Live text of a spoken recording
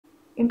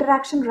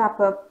Interaction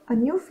Wrap-Up, a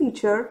new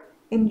feature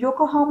in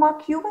Yokohama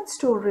Q1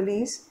 store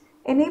release,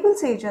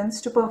 enables agents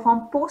to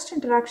perform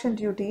post-interaction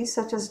duties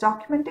such as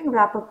documenting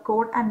wrap-up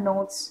code and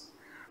notes,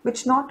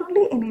 which not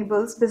only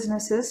enables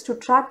businesses to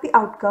track the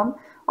outcome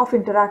of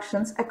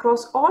interactions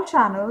across all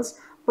channels,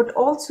 but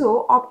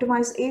also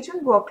optimize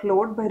agent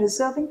workload by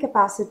reserving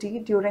capacity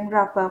during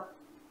wrap-up.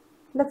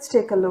 Let's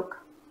take a look.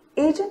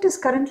 Agent is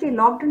currently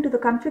logged into the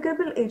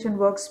configurable agent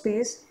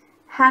workspace,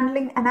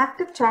 handling an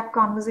active chat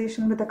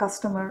conversation with a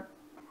customer.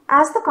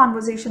 As the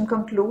conversation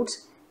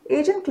concludes,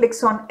 agent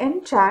clicks on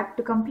End Chat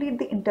to complete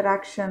the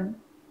interaction.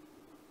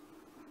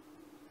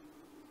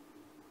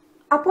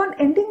 Upon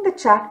ending the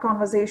chat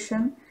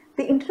conversation,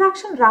 the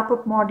interaction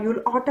wrap-up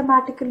module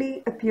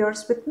automatically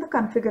appears within the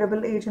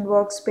configurable agent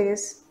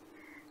workspace.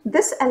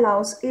 This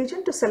allows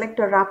agent to select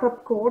a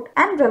wrap-up code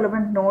and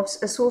relevant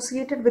notes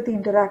associated with the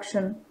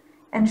interaction,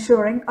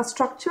 ensuring a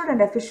structured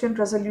and efficient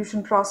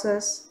resolution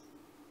process.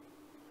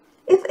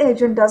 If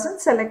agent doesn't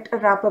select a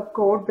wrap-up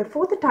code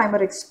before the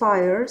timer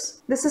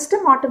expires, the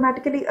system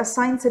automatically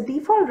assigns a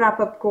default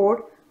wrap-up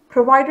code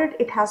provided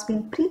it has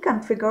been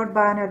pre-configured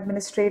by an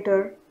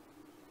administrator.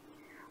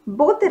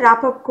 Both the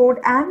wrap-up code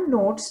and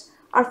notes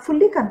are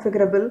fully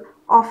configurable,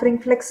 offering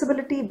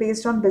flexibility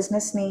based on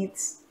business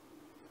needs.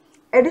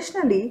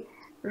 Additionally,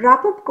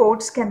 wrap-up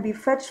codes can be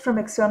fetched from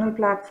external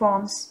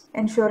platforms,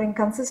 ensuring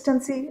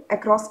consistency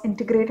across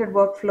integrated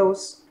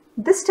workflows.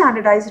 This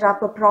standardized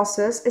wrap-up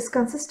process is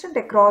consistent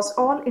across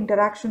all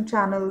interaction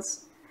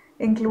channels,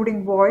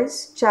 including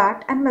voice,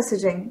 chat, and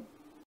messaging.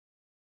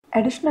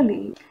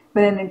 Additionally,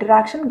 when an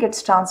interaction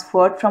gets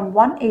transferred from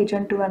one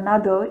agent to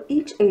another,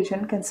 each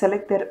agent can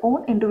select their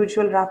own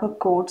individual wrap-up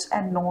codes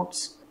and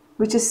notes,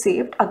 which is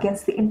saved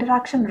against the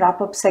interaction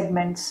wrap-up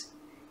segments.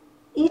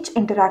 Each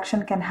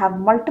interaction can have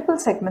multiple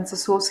segments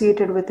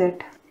associated with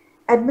it.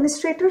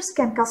 Administrators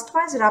can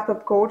customize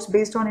wrap-up codes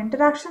based on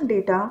interaction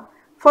data,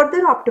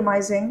 further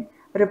optimizing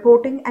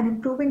reporting and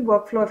improving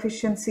workflow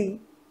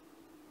efficiency.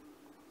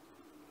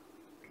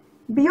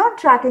 Beyond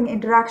tracking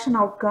interaction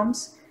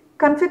outcomes,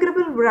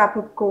 configurable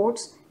wrap-up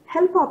codes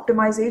help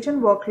optimize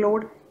agent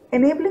workload,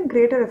 enabling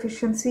greater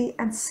efficiency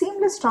and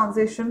seamless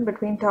transition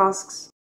between tasks.